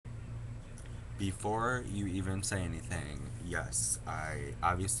Before you even say anything, yes, I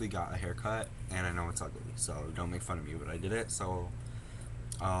obviously got a haircut, and I know it's ugly, so don't make fun of me, but I did it, so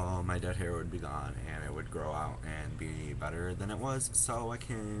all my dead hair would be gone, and it would grow out and be better than it was, so I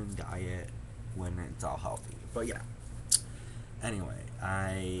can dye it when it's all healthy. But yeah, anyway,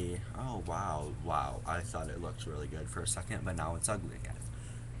 oh wow, wow, I thought it looked really good for a second, but now it's ugly again.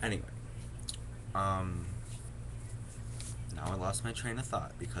 Anyway, um, now I lost my train of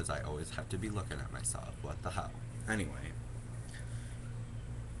thought because I always have to be looking at myself. What the hell? Anyway,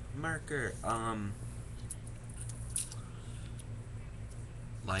 marker.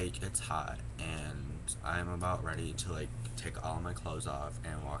 Like it's hot and I'm about ready to like take all my clothes off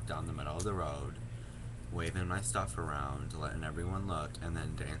and walk down the middle of the road, waving my stuff around, letting everyone look, and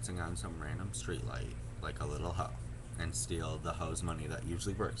then dancing on some random street light like a little hoe, and steal the hoe's money that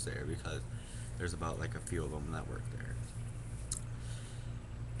usually works there because there's about like a few of them that work there.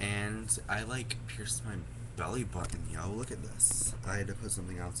 And I like pierced my belly button, yo. Look at this. I had to put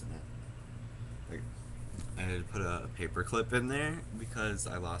something else in it. Like, I had to put a paper clip in there because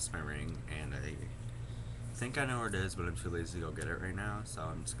I lost my ring, and I think I know where it is, but I'm too lazy to go get it right now, so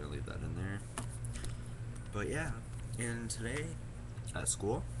I'm just gonna leave that in there. But yeah, and today at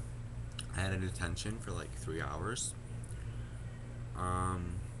school, I had a detention for like 3 hours.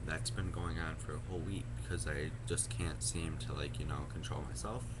 That's been going on for a whole week because I just can't seem to like, control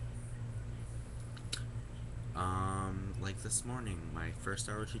myself. Like this morning, my first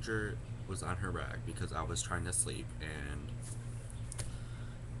hour teacher was on her rag because I was trying to sleep, and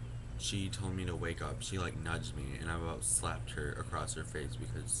she told me to wake up. She like nudged me, and I about slapped her across her face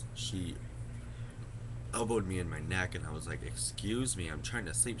because she elbowed me in my neck, and I was like, "Excuse me, I'm trying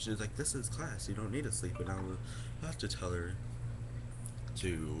to sleep." She was like, "This is class. You don't need to sleep." And I have to tell her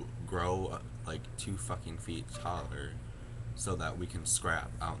to grow like 2 fucking feet taller so that we can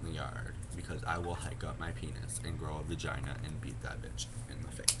scrap out in the yard because I will hike up my penis and grow a vagina and beat that bitch in the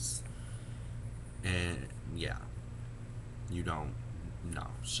face. And yeah, you don't. No,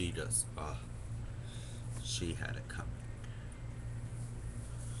 she just. She had it coming.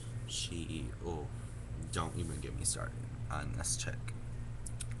 Oh, don't even get me started on this chick.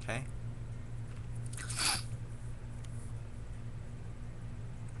 Okay?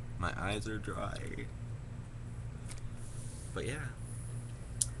 My eyes are dry. But yeah,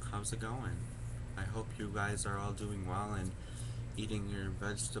 how's it going? I hope you guys are all doing well and eating your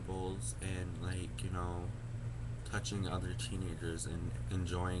vegetables and, like, touching other teenagers and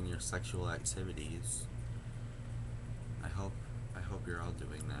enjoying your sexual activities. I hope I hope you're all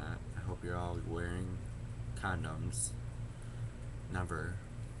doing that. I hope you're all wearing condoms. Never,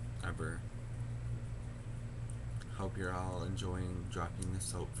 ever. Hope you're all enjoying dropping the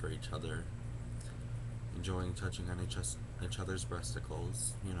soap for each other. Enjoying touching on each other's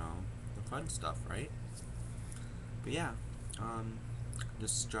breasticles. The fun stuff, right? But yeah,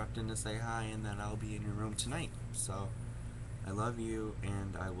 just dropped in to say hi and that I'll be in your room tonight. So, I love you,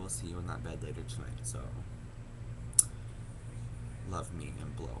 and I will see you in that bed later tonight. So, love me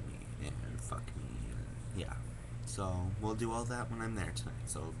and blow me and fuck me and yeah. So, we'll do all that when I'm there tonight.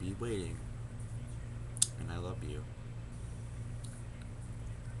 So, be waiting. And I love you.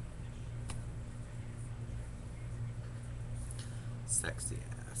 Sexy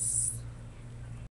ass.